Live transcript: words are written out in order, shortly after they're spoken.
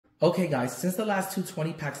Okay guys, since the last two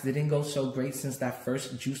 20 packs didn't go so great since that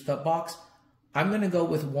first juiced up box, I'm going to go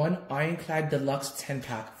with one Ironclad Deluxe 10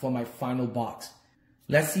 pack for my final box.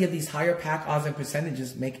 Let's see if these higher pack odds and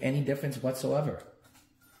percentages make any difference whatsoever.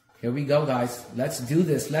 Here we go guys, let's do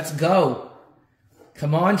this, let's go.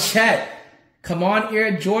 Come on Chet, come on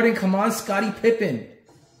Air Jordan, come on Scottie Pippen.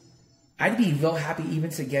 I'd be real happy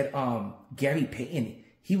even to get Gary Payton.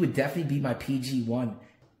 He would definitely be my PG1.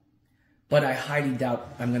 But I highly doubt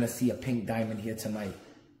I'm going to see a pink diamond here tonight.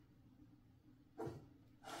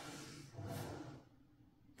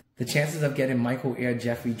 The chances of getting Michael Air,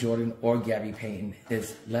 Jeffrey Jordan, or Gary Payton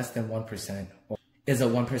is less than 1%. Is a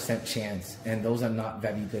 1% chance, and those are not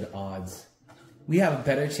very good odds. We have a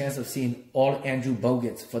better chance of seeing all Andrew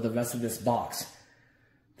Bogut's for the rest of this box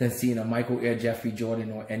than seeing a Michael Air, Jeffrey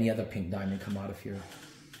Jordan, or any other pink diamond come out of here.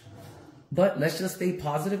 But let's just stay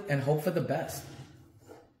positive and hope for the best.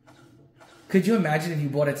 Could you imagine if you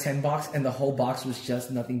bought a 10 box and the whole box was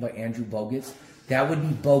just nothing but Andrew Bogut's? That would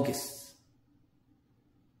be bogus.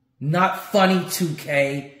 Not funny,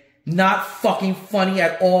 2K. Not fucking funny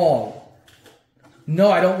at all.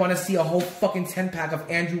 No, I don't want to see a whole fucking 10 pack of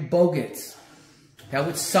Andrew Bogut's. That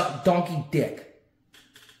would suck donkey dick.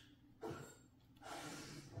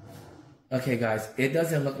 Okay guys, it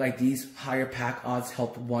doesn't look like these higher pack odds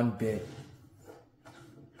help one bit.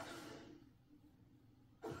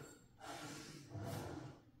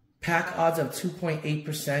 Pack odds of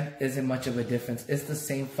 2.8% isn't much of a difference. It's the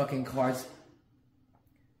same fucking cards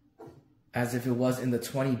as if it was in the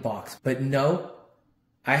 20 box. But no,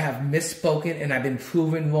 I have misspoken and I've been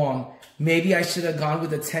proven wrong. Maybe I should have gone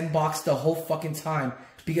with the 10 box the whole fucking time,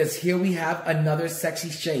 because here we have another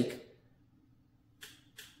sexy shake.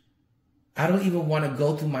 I don't even want to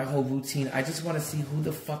go through my whole routine. I just want to see who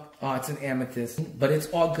the fuck... Oh, it's an amethyst. But it's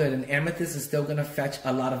all good. An amethyst is still going to fetch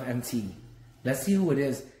a lot of MT. Let's see who it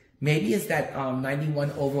is. Maybe it's that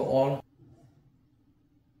 91 overall,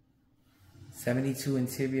 72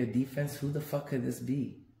 interior defense. Who the fuck could this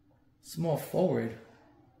be? Small forward.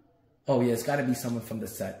 Oh yeah, it's got to be someone from the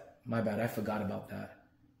set. My bad, I forgot about that.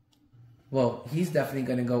 Well, he's definitely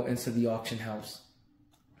going to go into the auction house.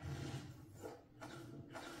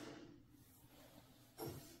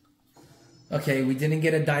 Okay, we didn't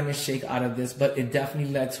get a diamond shake out of this, but it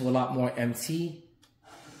definitely led to a lot more MT.